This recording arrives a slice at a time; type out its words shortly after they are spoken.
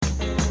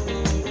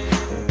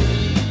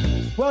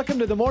Welcome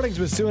to the Mornings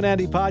with Sue and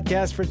Andy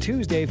podcast for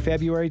Tuesday,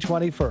 February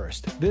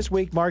 21st. This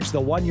week marks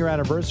the one-year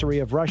anniversary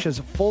of Russia's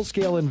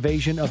full-scale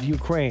invasion of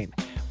Ukraine.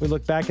 We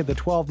look back at the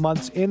 12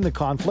 months in the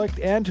conflict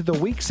and to the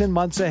weeks and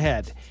months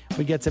ahead.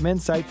 We get some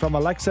insight from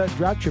Alexa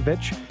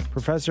Drachevich,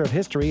 professor of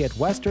history at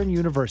Western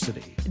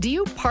University. Do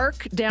you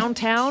park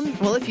downtown?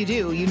 Well, if you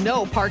do, you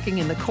know parking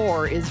in the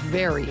core is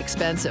very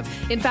expensive.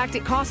 In fact,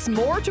 it costs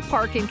more to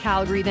park in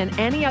Calgary than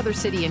any other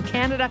city in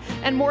Canada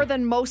and more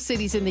than most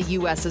cities in the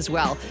U.S. as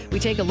well. We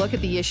take a look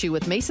at the issue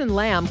with Mason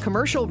Lamb,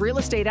 commercial real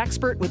estate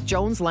expert with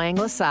Jones Lang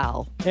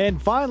LaSalle.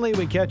 And finally,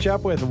 we catch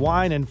up with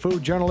wine and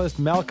food journalist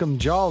Malcolm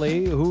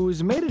Jolly,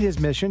 who's made it his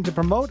mission to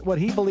promote what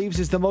he believes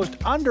is the most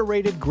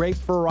underrated grape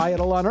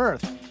varietal on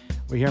earth.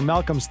 We hear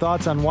Malcolm's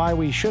thoughts on why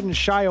we shouldn't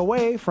shy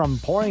away from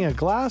pouring a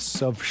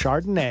glass of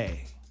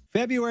Chardonnay.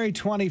 February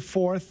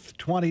 24th,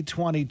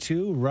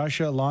 2022,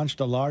 Russia launched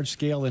a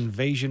large-scale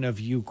invasion of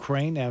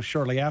Ukraine. Now,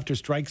 shortly after,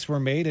 strikes were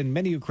made and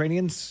many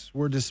Ukrainians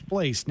were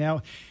displaced.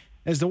 Now,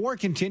 as the war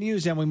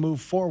continues and we move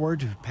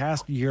forward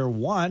past year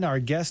one, our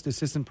guest,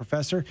 assistant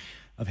professor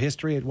of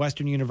history at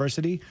Western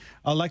University,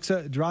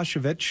 Alexa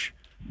Drachevich,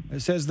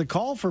 says the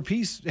call for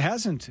peace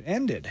hasn't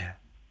ended.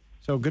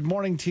 So good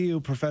morning to you,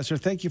 Professor.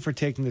 Thank you for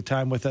taking the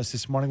time with us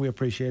this morning. We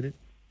appreciate it.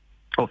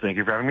 Well, thank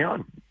you for having me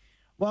on.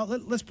 Well,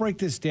 let's break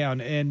this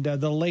down. And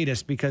the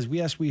latest, because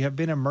yes, we have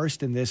been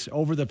immersed in this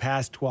over the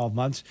past 12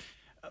 months.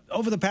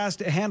 Over the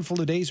past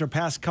handful of days or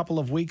past couple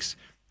of weeks,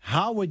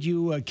 how would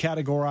you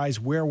categorize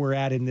where we're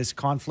at in this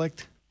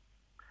conflict?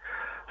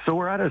 So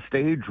we're at a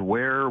stage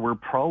where we're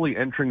probably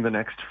entering the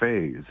next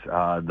phase.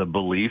 The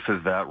belief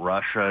is that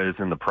Russia is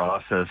in the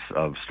process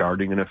of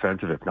starting an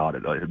offensive. If not,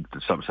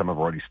 some have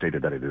already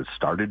stated that it has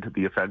started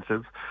the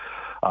offensive.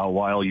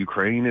 While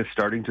Ukraine is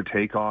starting to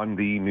take on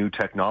the new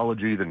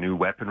technology, the new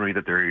weaponry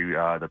that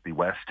the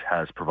West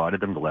has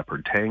provided them, the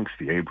Leopard tanks,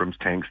 the Abrams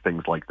tanks,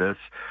 things like this,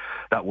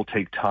 that will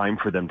take time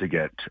for them to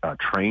get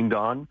trained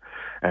on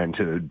and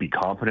to be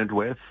competent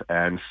with.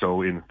 And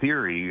so in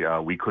theory,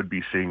 we could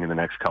be seeing in the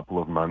next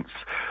couple of months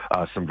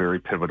some very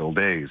pivotal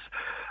days.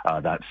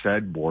 That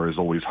said, war is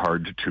always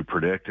hard to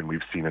predict, and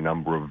we've seen a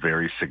number of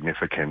very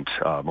significant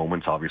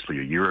moments, obviously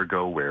a year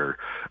ago, where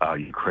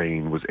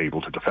Ukraine was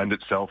able to defend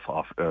itself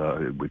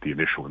with the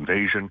initial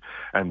invasion,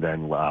 and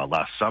then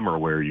last summer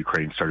where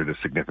Ukraine started a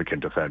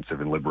significant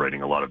offensive in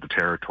liberating a lot of the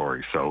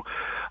territory. So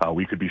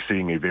we could be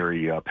seeing a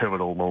very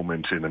pivotal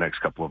moment in the next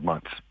couple of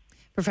months.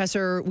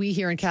 Professor, we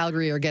here in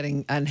Calgary are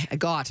getting and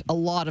got a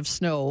lot of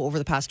snow over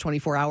the past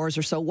 24 hours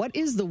or so. What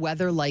is the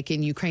weather like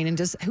in Ukraine, and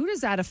who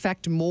does that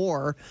affect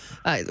more?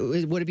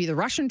 Would it be the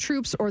Russian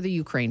troops or the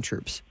Ukraine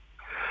troops?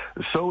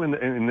 So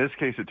in this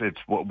case, it's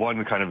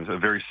one kind of a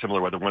very similar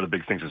weather. One of the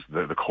big things is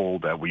the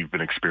cold that we've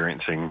been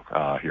experiencing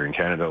here in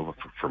Canada.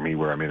 For me,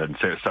 where I'm in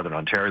southern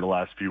Ontario the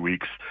last few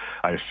weeks,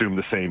 I assume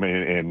the same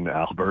in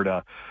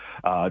Alberta.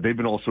 They've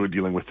been also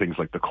dealing with things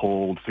like the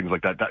cold, things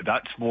like that.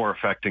 That's more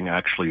affecting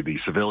actually the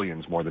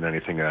civilians more than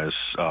anything, as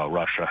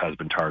Russia has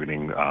been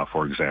targeting,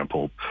 for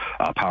example,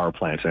 power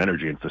plants and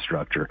energy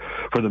infrastructure.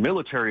 For the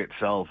military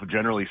itself,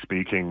 generally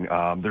speaking,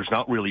 there's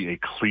not really a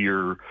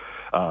clear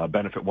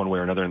benefit one way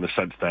or another, in the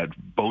sense that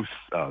both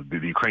the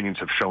Ukrainians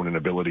have shown an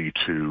ability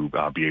to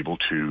be able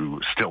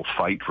to still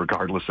fight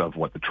regardless of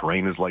what the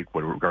terrain is like,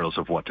 regardless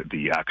of what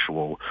the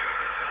actual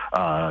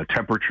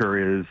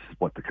temperature is,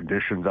 what the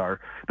conditions are.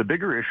 The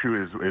bigger issue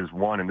is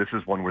one, and this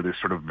is one where there's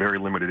sort of very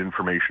limited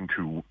information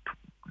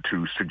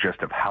to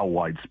suggest of how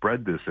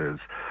widespread this is.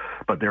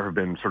 But there have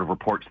been sort of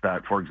reports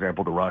that, for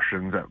example, the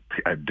Russians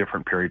at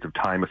different periods of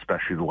time,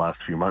 especially the last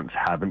few months,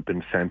 haven't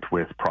been sent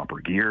with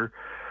proper gear.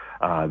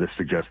 This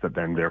suggests that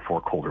then,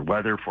 therefore, colder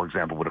weather, for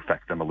example, would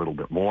affect them a little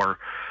bit more.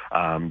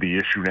 The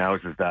issue now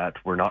is that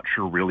we're not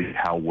sure really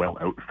how well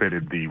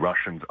outfitted the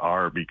Russians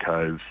are,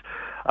 because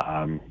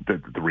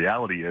the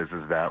reality is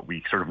that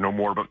we sort of know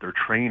more about their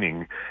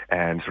training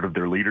and sort of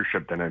their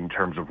leadership than in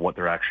terms of what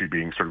they're actually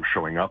being sort of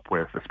showing up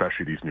with,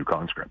 especially these new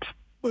conscripts.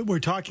 We're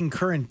talking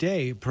current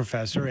day,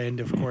 Professor, and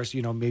of course,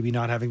 maybe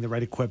not having the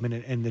right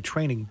equipment and the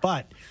training,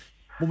 but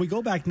when we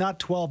go back not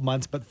 12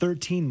 months, but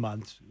 13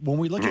 months, when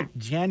we look at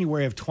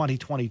January of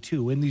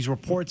 2022, in these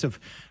reports of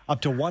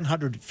up to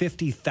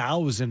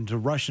 150,000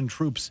 Russian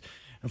troops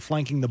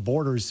flanking the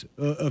borders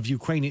of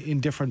Ukraine in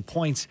different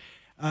points,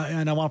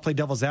 and I want to play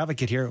devil's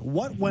advocate here,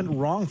 what went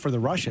wrong for the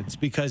Russians?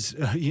 Because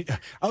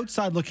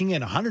outside looking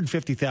in,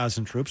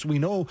 150,000 troops, we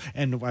know,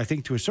 and I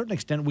think to a certain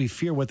extent we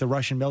fear what the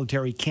Russian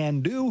military can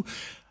do,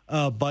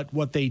 but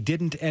what they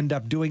didn't end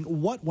up doing,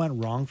 what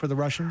went wrong for the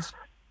Russians?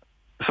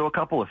 So a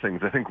couple of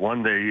things. I think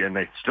one,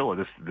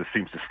 this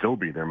seems to still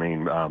be their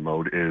main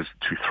mode, is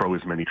to throw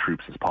as many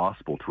troops as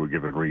possible to a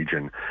given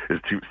region.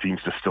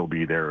 Seems to still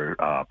be their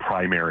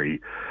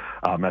primary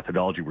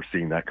methodology. We're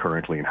seeing that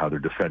currently in how they're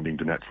defending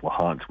Donetsk,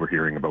 Luhansk. We're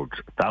hearing about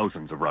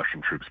thousands of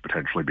Russian troops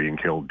potentially being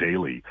killed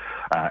daily,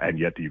 and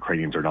yet the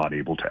Ukrainians are not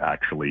able to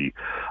actually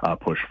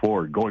push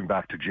forward. Going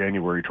back to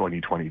January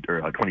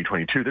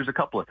 2022, there's a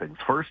couple of things.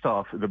 First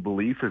off, the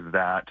belief is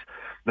that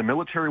the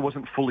military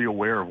wasn't fully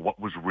aware of what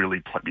was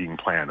really being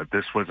planned, that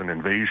this was an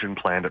invasion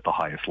planned at the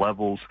highest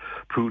levels.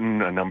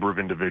 Putin, a number of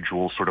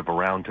individuals sort of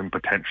around him,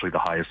 potentially the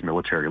highest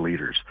military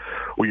leaders.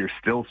 We are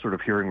still sort of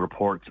hearing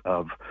reports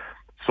of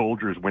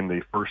soldiers when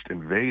they first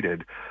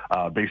invaded,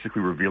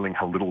 basically revealing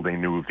how little they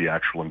knew of the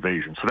actual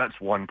invasion. So that's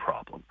one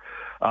problem.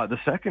 The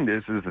second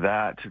is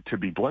that, to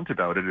be blunt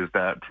about it, is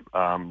that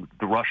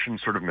the Russian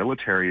sort of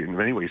military in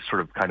many ways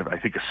sort of kind of, I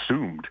think,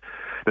 assumed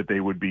that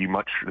they would be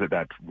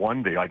that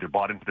one, they either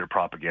bought into their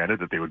propaganda,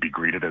 that they would be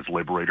greeted as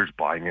liberators,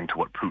 buying into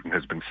what Putin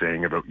has been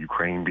saying about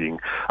Ukraine being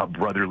a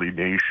brotherly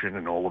nation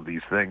and all of these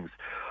things.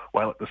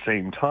 While at the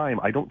same time,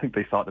 I don't think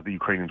they thought that the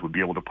Ukrainians would be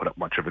able to put up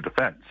much of a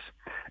defense.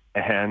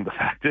 And the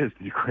fact is,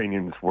 the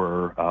Ukrainians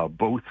were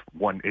both,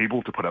 one,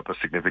 able to put up a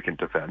significant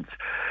defense.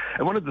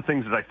 And one of the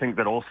things that I think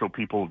that also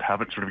people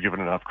haven't sort of given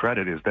enough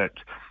credit is that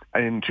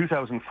in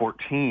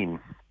 2014,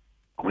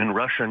 when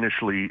Russia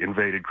initially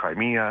invaded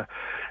Crimea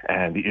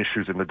and the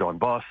issues in the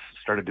Donbass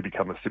started to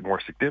become more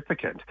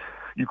significant,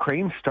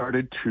 Ukraine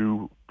started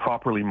to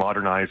properly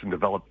modernize and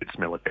develop its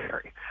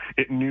military.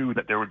 It knew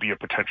that there would be a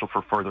potential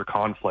for further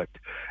conflict,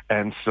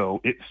 and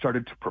so it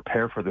started to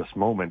prepare for this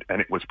moment,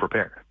 and it was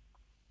prepared.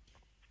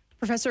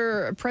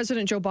 Professor,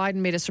 President Joe Biden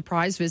made a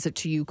surprise visit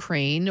to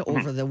Ukraine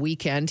over the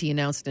weekend. He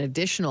announced an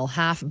additional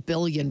 $500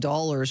 million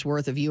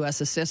worth of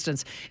U.S.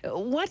 assistance.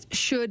 What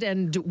should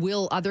and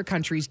will other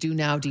countries do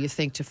now, do you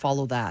think, to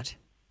follow that?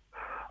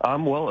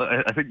 Well,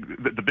 I think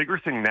the bigger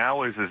thing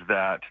now is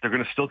that they're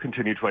going to still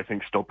continue to, I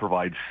think, still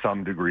provide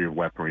some degree of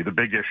weaponry. The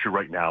big issue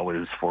right now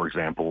is, for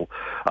example,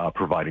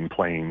 providing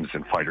planes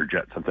and fighter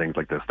jets and things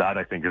like this. That,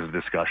 I think, is a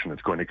discussion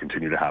that's going to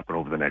continue to happen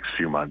over the next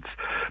few months.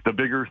 The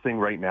bigger thing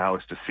right now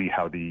is to see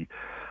how the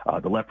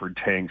Leopard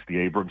tanks,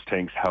 the Abrams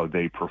tanks, how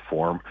they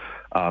perform.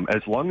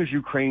 As long as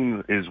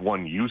Ukraine is,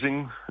 one,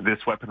 using this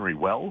weaponry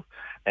well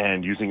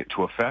and using it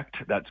to effect,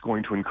 that's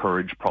going to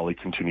encourage probably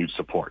continued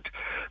support.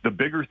 The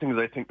bigger thing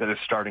that I think that is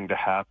starting to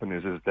happen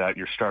is that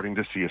you're starting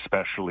to see,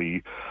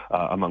 especially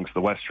amongst the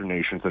Western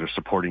nations that are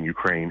supporting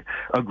Ukraine,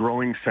 a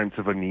growing sense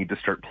of a need to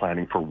start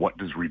planning for what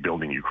does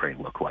rebuilding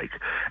Ukraine look like.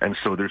 And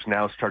so there's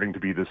now starting to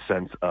be this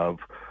sense of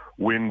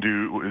when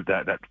do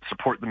that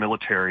support the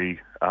military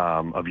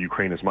of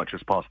Ukraine as much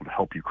as possible to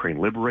help Ukraine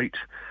liberate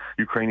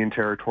Ukrainian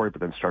territory, but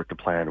then start to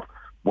plan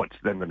what's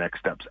then the next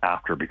steps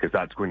after, because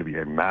that's going to be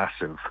a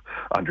massive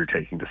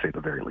undertaking, to say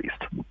the very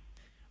least.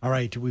 All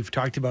right, we've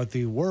talked about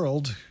the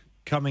world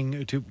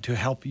coming to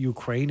help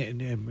Ukraine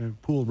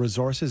and pool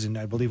resources, and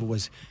I believe it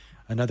was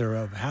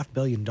another $500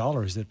 million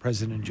that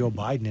President Joe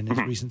Biden in his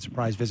recent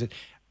surprise visit.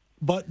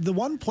 But the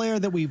one player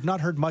that we've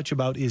not heard much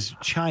about is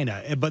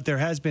China. But there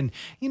has been,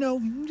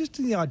 just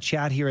the odd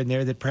chat here and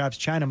there that perhaps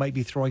China might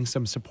be throwing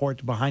some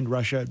support behind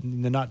Russia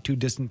in the not too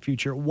distant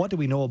future. What do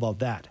we know about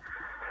that?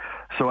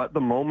 So at the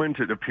moment,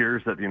 it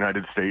appears that the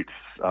United States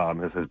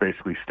has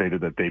basically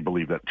stated that they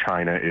believe that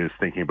China is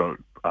thinking about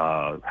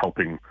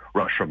helping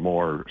Russia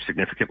more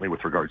significantly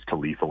with regards to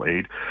lethal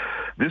aid.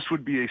 This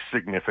would be a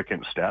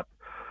significant step.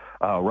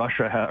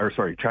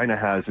 China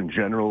has in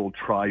general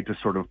tried to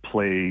sort of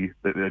play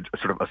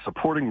sort of a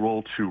supporting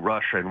role to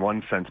Russia in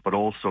one sense, but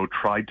also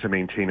tried to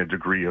maintain a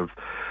degree of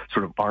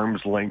sort of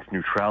arm's length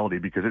neutrality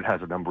because it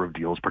has a number of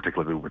deals,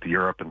 particularly with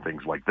Europe and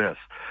things like this.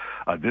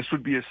 This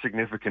would be a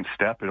significant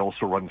step. It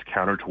also runs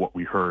counter to what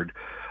we heard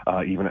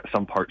even at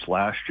some parts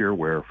last year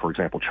where, for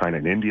example, China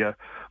and India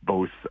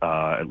both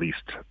at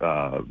least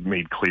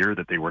made clear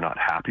that they were not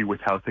happy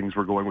with how things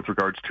were going with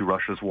regards to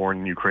Russia's war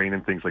in Ukraine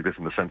and things like this,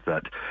 in the sense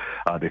that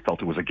they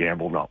felt it was a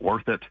gamble not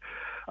worth it.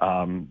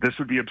 This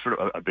would be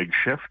a big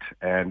shift,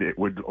 and it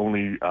would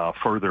only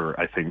further,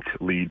 I think,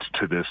 lead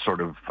to this sort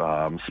of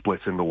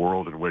split in the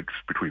world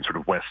between sort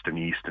of West and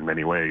East in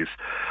many ways,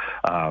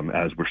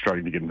 as we're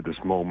starting to get into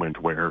this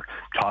moment where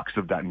talks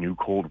of that new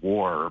Cold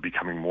War are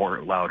becoming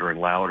louder and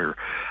louder.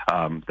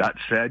 That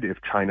said, if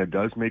China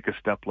does make a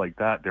step like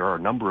that, there are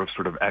a number of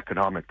sort of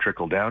economic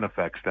trickle-down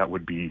effects that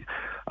would be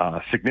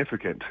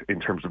significant in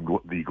terms of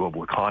the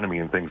global economy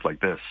and things like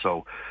this.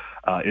 So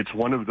it's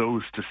one of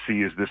those to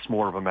see, is this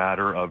more of a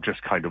matter of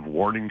just kind of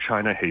warning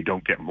China, hey,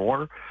 don't get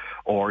more,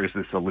 or is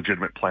this a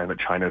legitimate plan that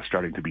China is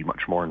starting to be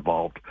much more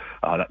involved?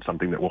 That's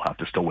something that we'll have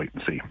to still wait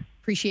and see.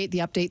 Appreciate the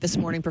update this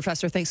morning,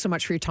 Professor. Thanks so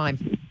much for your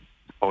time.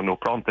 Oh, no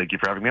problem. Thank you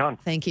for having me on.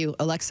 Thank you.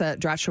 Alexa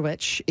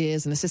Drachowicz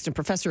is an assistant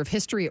professor of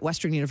history at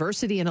Western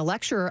University and a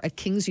lecturer at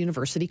King's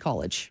University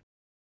College.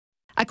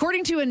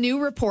 According to a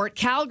new report,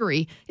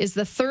 Calgary is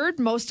the third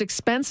most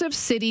expensive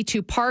city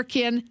to park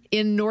in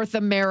North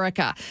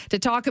America. To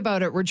talk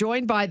about it, we're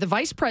joined by the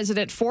Vice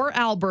President for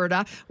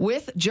Alberta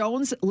with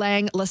Jones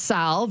Lang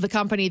LaSalle, the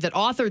company that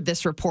authored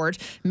this report,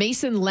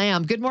 Mason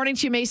Lamb. Good morning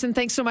to you, Mason.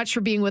 Thanks so much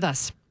for being with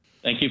us.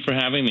 Thank you for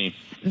having me.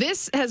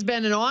 This has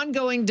been an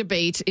ongoing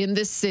debate in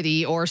this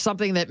city, or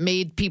something that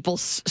made people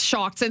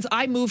shocked since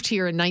I moved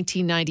here in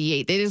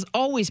 1998. It has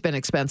always been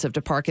expensive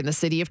to park in the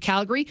city of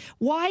Calgary.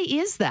 Why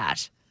is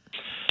that?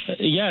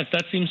 Yes,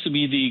 that seems to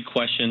be the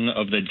question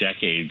of the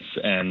decades,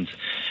 and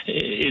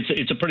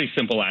it's a pretty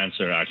simple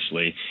answer,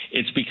 actually.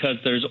 It's because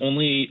there's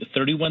only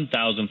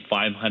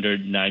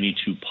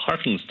 31,592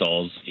 parking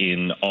stalls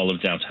in all of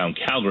downtown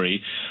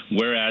Calgary,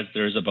 whereas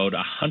there's about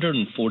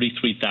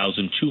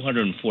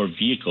 143,204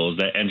 vehicles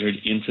that entered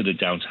into the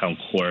downtown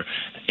core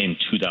in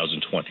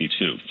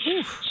 2022.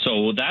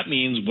 So that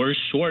means we're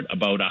short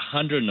about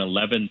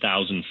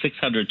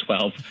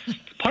 111,612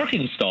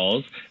 parking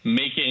stalls,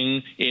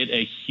 making it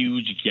a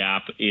huge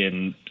gap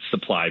in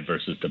supply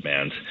versus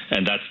demand.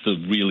 And that's the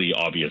really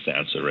obvious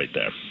answer right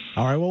there.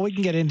 All right, well, we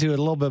can get into it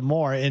a little bit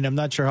more, and I'm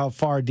not sure how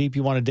far deep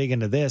you want to dig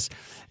into this.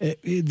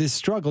 This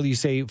struggle, you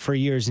say, for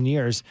years and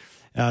years.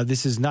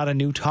 This is not a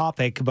new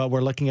topic, but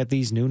we're looking at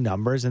these new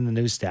numbers and the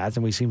new stats,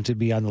 and we seem to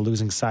be on the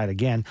losing side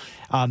again.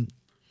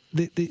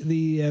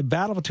 The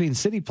battle between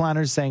city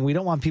planners saying we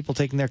don't want people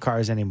taking their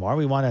cars anymore.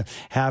 We want to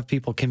have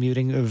people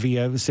commuting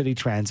via city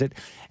transit,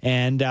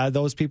 and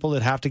those people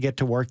that have to get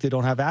to work, they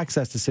don't have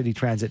access to city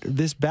transit.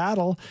 This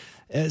battle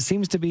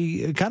seems to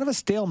be kind of a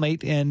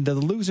stalemate, and the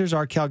losers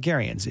are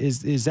Calgarians.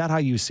 Is that how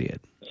you see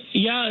it?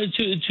 Yeah,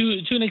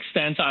 to an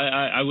extent,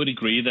 I would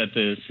agree that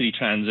the city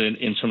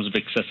transit, in terms of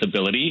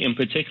accessibility, in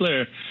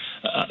particular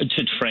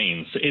to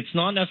trains, it's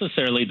not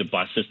necessarily the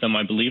bus system.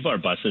 I believe our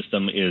bus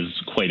system is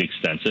quite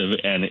extensive,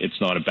 and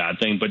it's not a bad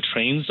thing, but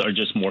trains are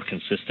just more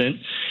consistent.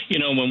 You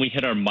know, when we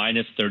hit our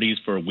minus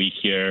 30s for a week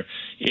here,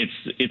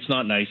 it's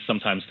not nice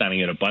sometimes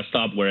standing at a bus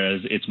stop, whereas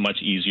it's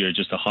much easier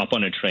just to hop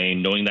on a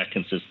train, knowing that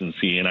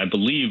consistency. And I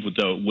believe with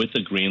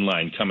the Green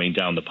Line coming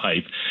down the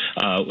pipe,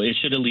 it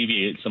should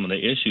alleviate some of the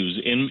issues.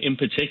 In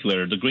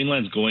particular, the Green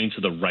Line's going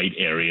to the right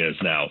areas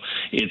now.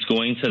 It's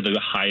going to the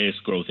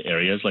highest growth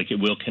areas, like it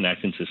will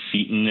connect into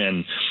Seton.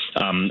 And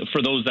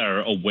for those that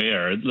are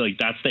aware, like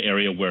that's the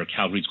area where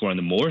Calgary's growing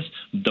the most,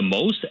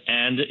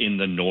 and in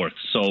the north.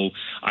 So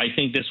I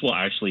think this will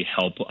actually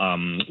help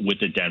with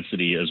the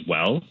density as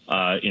well,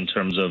 in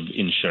terms of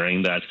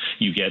ensuring that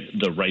you get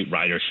the right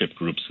ridership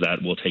groups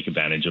that will take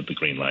advantage of the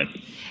Green Line.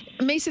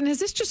 Mason, has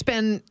this just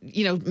been,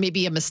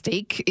 maybe a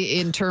mistake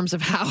in terms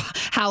of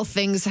how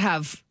things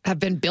have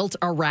been built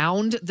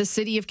around the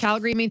city of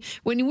Calgary? I mean,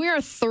 when we are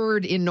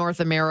third in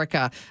North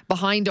America,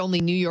 behind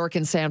only New York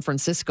and San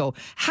Francisco,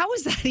 how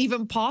is that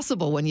even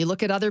possible when you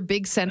look at other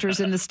big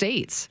centers in the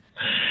States?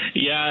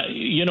 Yeah,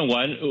 you know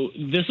what?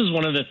 This is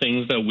one of the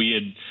things that we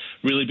had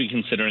really been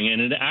considering, and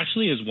it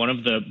actually is one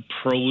of the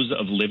pros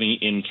of living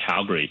in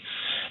Calgary.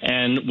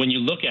 And when you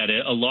look at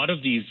it, a lot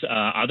of these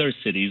other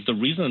cities, the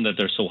reason that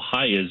they're so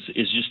high is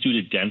just due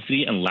to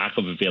density and lack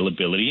of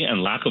availability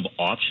and lack of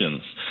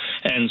options.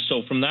 And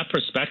so from that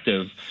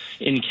perspective,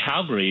 in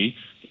Calgary,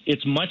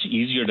 it's much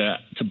easier to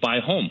buy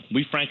a home.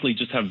 We frankly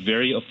just have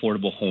very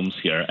affordable homes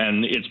here,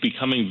 and it's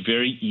becoming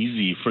very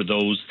easy for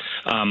those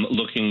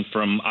looking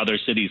from other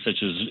cities,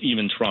 such as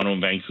even Toronto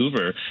and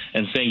Vancouver,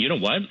 and saying, you know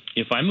what,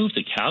 if I move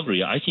to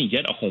Calgary, I can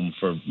get a home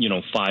for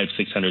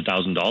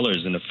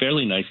 $500,000-$600,000 in a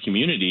fairly nice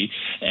community,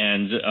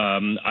 and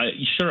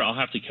I'll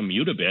have to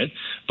commute a bit,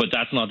 but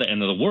that's not the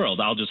end of the world.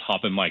 I'll just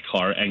hop in my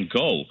car and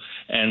go.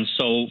 And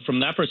so from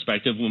that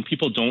perspective, when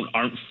people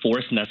aren't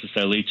forced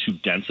necessarily to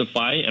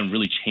densify and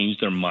really change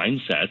their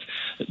mindset,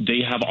 they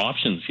have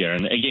options here.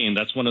 And again,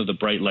 that's one of the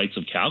bright lights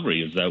of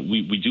Calgary, is that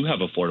we do have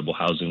affordable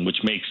housing,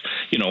 which makes,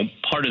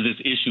 part of this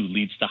issue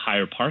leads to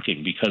higher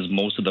parking, because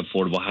most of the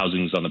affordable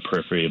housing is on the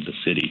periphery of the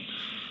city.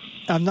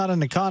 I'm not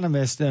an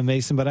economist,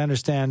 Mason, but I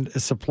understand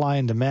supply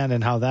and demand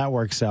and how that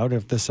works out.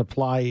 If the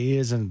supply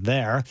isn't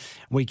there,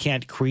 we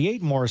can't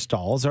create more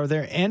stalls. Are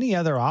there any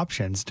other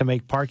options to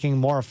make parking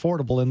more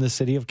affordable in the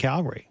city of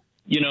Calgary?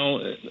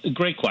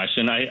 Great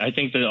question. I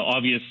think the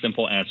obvious,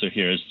 simple answer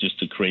here is just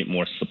to create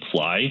more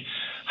supply.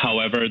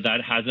 However,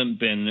 that hasn't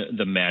been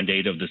the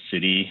mandate of the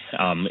city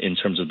in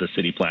terms of the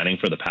city planning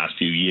for the past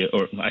few years,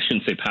 or I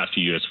shouldn't say past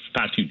few years,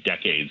 past few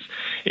decades.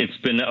 It's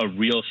been a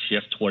real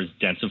shift towards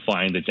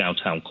densifying the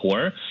downtown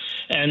core.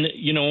 And,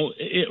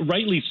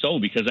 rightly so,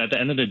 because at the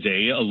end of the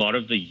day, a lot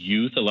of the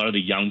youth, a lot of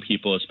the young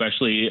people,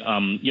 especially,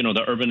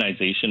 the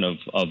urbanization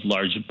of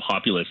large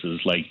populaces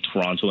like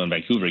Toronto and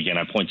Vancouver, again,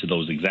 I point to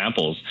those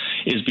examples,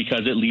 is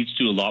because it leads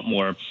to a lot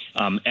more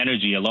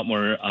energy, a lot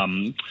more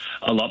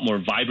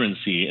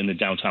vibrancy in the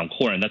downtown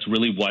core. And that's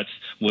really what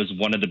was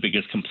one of the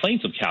biggest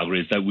complaints of Calgary,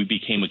 is that we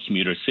became a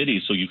commuter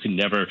city, so you could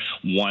never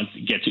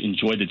get to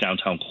enjoy the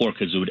downtown core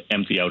because it would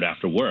empty out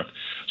after work.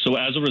 So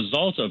as a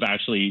result of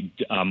actually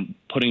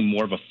putting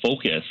more of a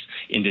focus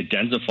into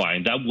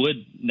densifying,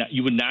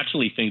 you would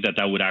naturally think that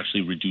would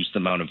actually reduce the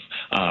amount of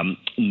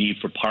need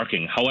for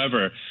parking.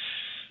 However,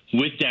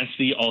 with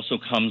density also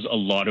comes a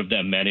lot of the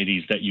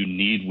amenities that you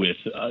need with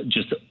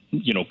just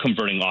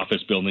converting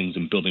office buildings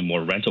and building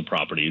more rental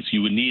properties.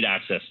 You would need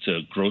access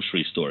to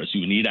grocery stores.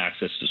 You would need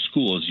access to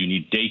schools. You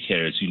need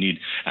daycares. You need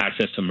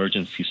access to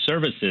emergency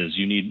services.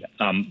 You need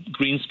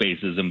green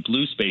spaces and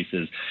blue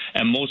spaces.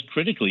 And most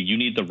critically, you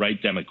need the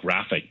right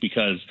demographic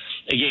because,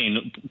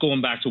 again,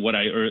 going back to what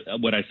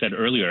I said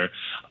earlier,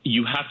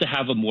 you have to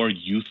have a more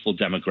youthful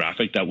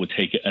demographic that would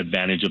take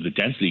advantage of the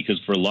density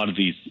because for a lot of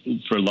these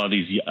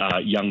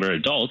younger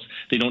adults,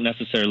 they don't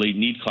necessarily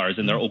need cars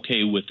and they're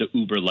okay with the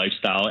Uber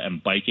lifestyle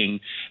and biking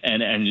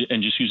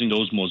and just using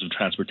those modes of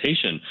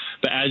transportation.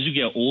 But as you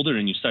get older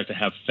and you start to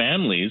have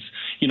families,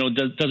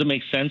 does it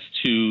make sense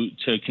to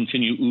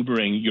continue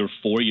Ubering your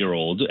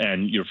 4-year-old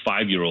and your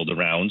 5-year-old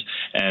around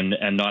and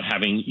not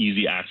having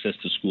easy access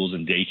to schools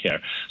and daycare?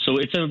 So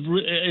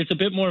it's a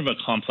bit more of a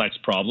complex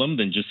problem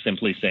than just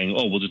simply saying,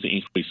 oh, we'll just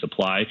increase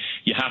supply.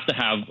 You have to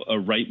have a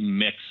right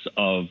mix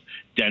of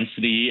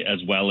density as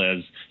well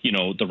as,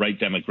 the right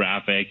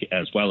demographic,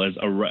 as well as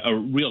a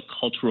real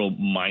cultural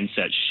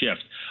mindset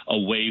shift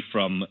away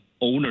from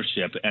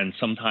ownership and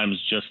sometimes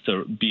just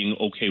to being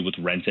okay with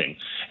renting.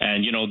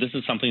 And, this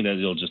is something that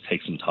it'll just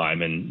take some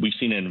time. And we've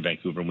seen it in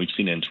Vancouver and we've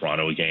seen it in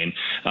Toronto again,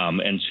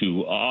 and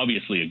to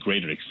obviously a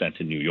greater extent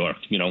in New York.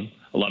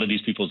 A lot of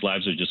these people's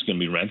lives are just going to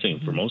be renting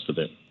for most of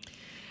it.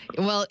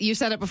 Well, you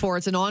said it before.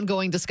 It's an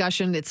ongoing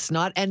discussion. It's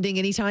not ending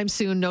anytime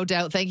soon, no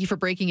doubt. Thank you for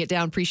breaking it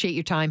down. Appreciate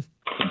your time.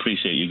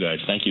 Appreciate you guys.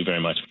 Thank you very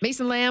much.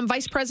 Mason Lamb,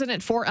 Vice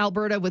President for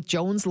Alberta with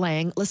Jones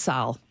Lang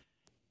LaSalle.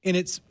 And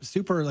it's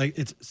super,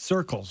 it's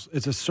circles.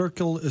 It's a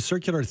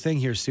circular thing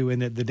here, Sue, in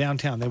the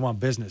downtown. They want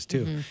business,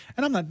 too. Mm-hmm.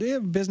 And I'm not,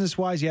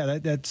 business-wise,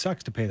 that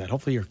sucks to pay that.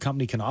 Hopefully your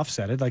company can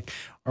offset it,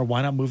 or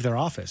why not move their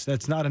office?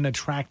 That's not an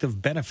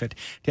attractive benefit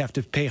to have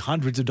to pay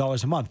hundreds of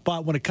dollars a month.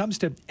 But when it comes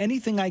to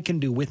anything I can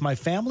do with my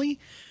family,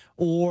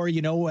 or,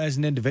 as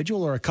an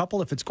individual or a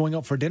couple, if it's going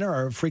out for dinner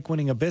or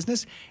frequenting a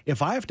business,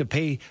 if I have to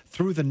pay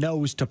through the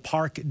nose to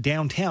park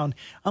downtown,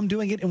 I'm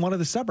doing it in one of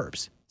the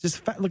suburbs.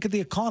 Just look at the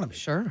economy.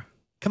 Sure.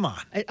 Come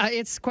on.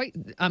 It's quite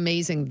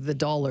amazing, the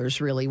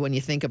dollars, really, when you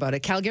think about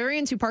it.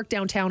 Calgarians who park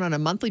downtown on a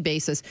monthly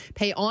basis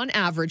pay, on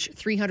average,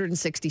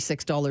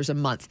 $366 a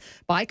month.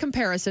 By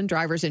comparison,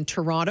 drivers in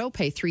Toronto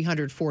pay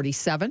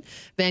 $347,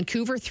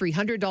 Vancouver,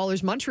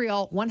 $300,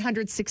 Montreal,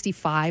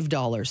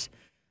 $165.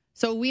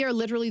 So we are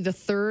literally the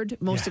third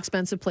most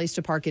expensive place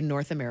to park in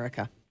North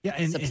America. Yeah,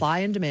 and supply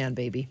and demand,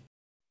 baby.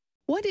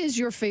 What is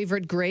your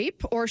favorite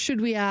grape? Or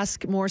should we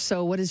ask more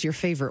so, what is your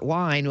favorite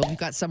wine? Well, we've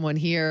got someone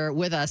here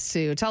with us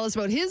to tell us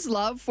about his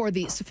love for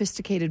the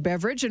sophisticated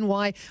beverage and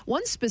why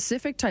one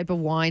specific type of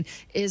wine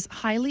is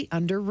highly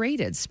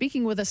underrated.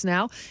 Speaking with us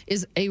now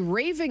is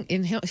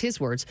in his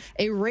words,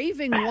 a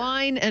raving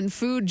wine and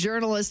food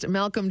journalist,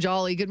 Malcolm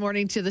Jolly. Good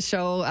morning to the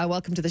show.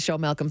 Welcome to the show,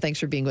 Malcolm. Thanks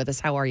for being with us.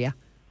 How are you?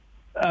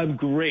 I'm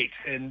great,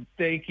 and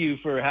thank you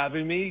for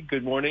having me.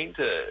 Good morning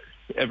to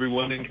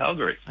everyone in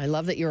Calgary. I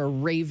love that you're a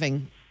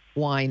raving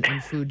wine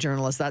and food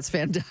journalist. That's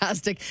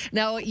fantastic.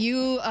 Now,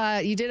 you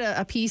did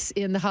a piece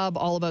in the Hub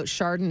all about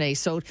Chardonnay.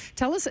 So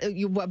tell us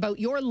about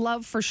your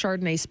love for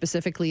Chardonnay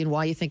specifically and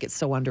why you think it's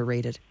so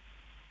underrated.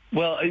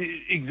 Well,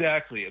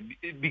 exactly,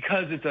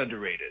 because it's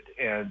underrated.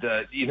 And,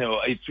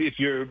 if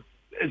you're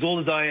as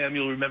old as I am,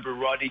 you'll remember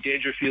Rodney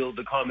Dangerfield,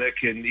 the comic,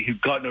 and he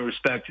got no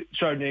respect.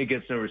 Chardonnay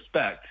gets no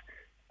respect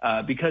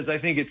because I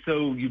think it's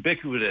so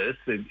ubiquitous.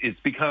 It's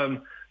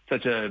become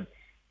such a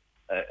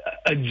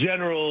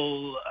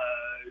general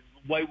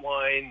white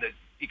wine that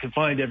you can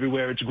find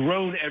everywhere. It's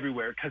grown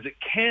everywhere because it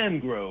can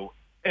grow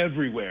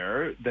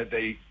everywhere that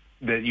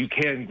you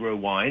can grow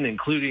wine,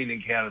 including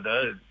in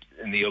Canada,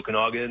 in the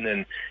Okanagan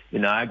and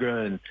in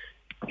Niagara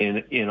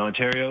and in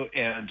Ontario.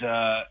 And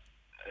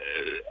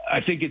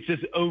I think it's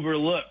just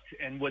overlooked.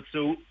 And what's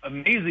so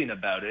amazing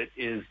about it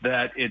is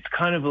that it's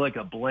kind of like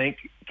a blank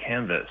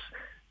canvas,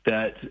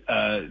 that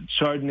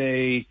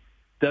Chardonnay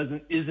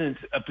doesn't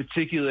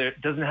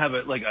have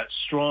a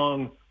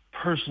strong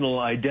personal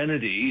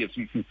identity. If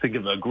you think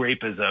of a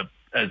grape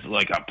as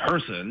like a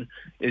person,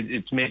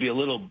 it's maybe a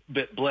little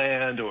bit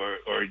bland, or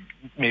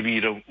maybe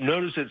you don't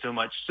notice it so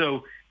much.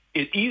 So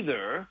it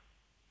either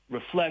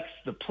reflects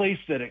the place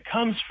that it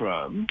comes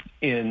from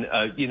in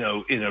a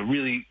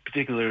really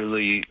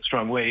particularly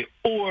strong way,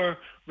 or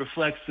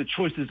reflects the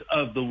choices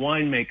of the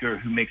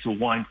winemaker who makes a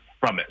wine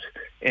from it.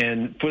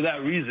 And for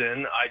that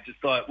reason, I just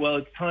thought, well,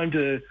 it's time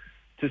to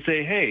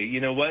say, hey, you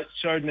know what,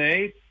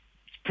 Chardonnay,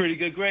 it's pretty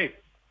good grape.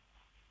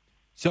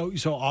 So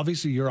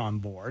obviously you're on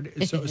board.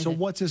 So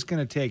what's this going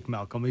to take,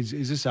 Malcolm? Is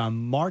this a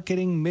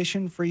marketing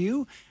mission for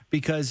you?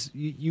 Because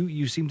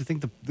you seem to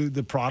think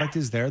the product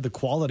is there, the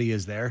quality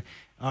is there.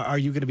 Are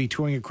you going to be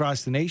touring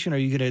across the nation? Are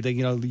you going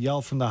to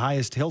yell from the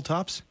highest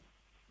hilltops?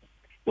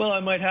 Well,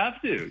 I might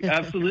have to,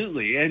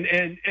 absolutely. And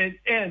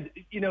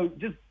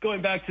just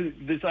going back to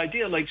this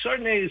idea, like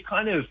Chardonnay is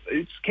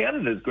it's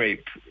Canada's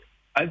grape,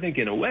 I think,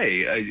 in a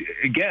way.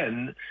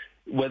 Again,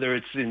 whether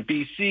it's in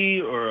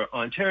BC or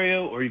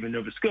Ontario or even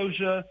Nova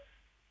Scotia,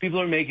 people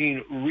are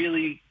making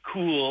really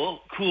cool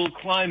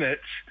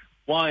climate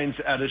wines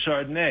out of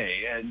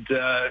Chardonnay. And,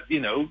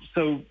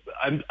 so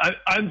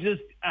I'm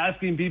just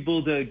asking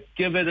people to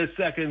give it a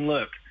second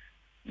look.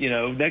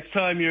 Next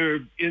time you're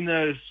in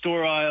the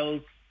store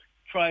aisles,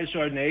 try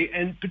Chardonnay,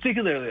 and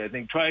particularly, I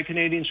think, try a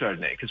Canadian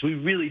Chardonnay, because we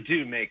really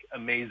do make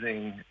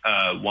amazing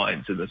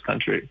wines in this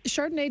country.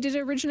 Chardonnay, did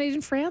it originate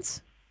in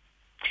France?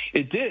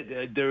 It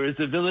did. There is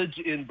a village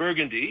in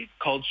Burgundy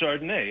called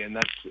Chardonnay, and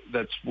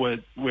that's where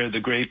the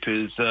grape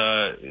is,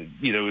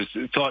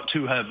 is thought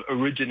to have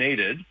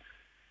originated.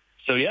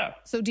 So, yeah.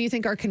 So do you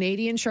think our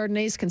Canadian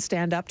Chardonnays can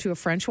stand up to a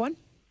French one?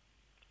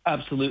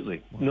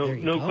 Absolutely. Well,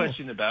 no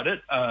question about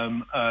it.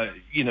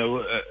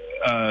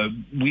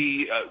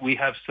 We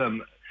have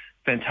some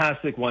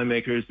fantastic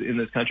winemakers in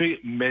this country,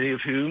 many of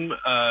whom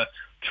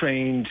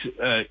trained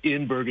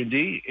in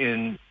Burgundy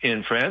in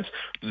France.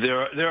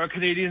 There are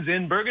Canadians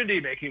in Burgundy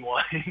making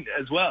wine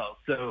as well.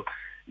 So,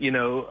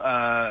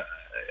 I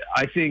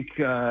think,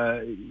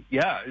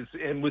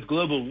 and with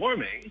global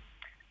warming,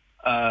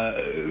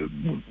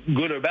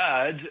 good or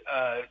bad,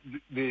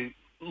 the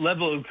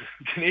level of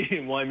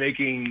Canadian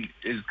winemaking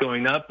is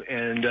going up,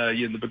 and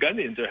the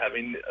Burgundians are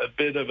having a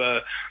bit of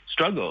a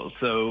struggle.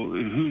 So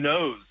who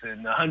knows?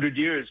 In 100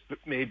 years,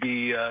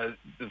 maybe the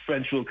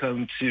French will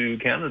come to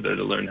Canada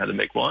to learn how to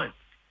make wine.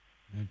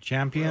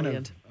 Champion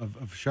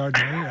of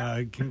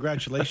Chardonnay.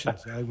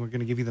 Congratulations. We're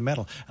going to give you the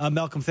medal.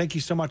 Malcolm, thank you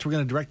so much. We're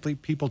going to direct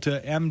people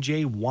to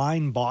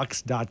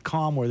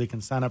mjwinebox.com where they can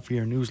sign up for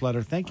your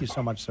newsletter. Thank you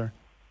so much, sir.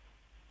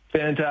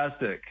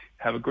 Fantastic.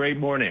 Have a great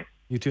morning.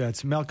 You too.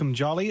 It's Malcolm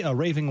Jolly, a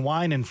raving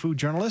wine and food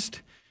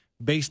journalist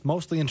based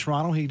mostly in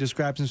Toronto, he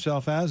describes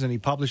himself as, and he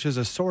publishes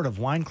a sort of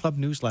wine club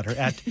newsletter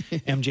at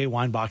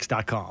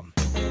mjwinebox.com.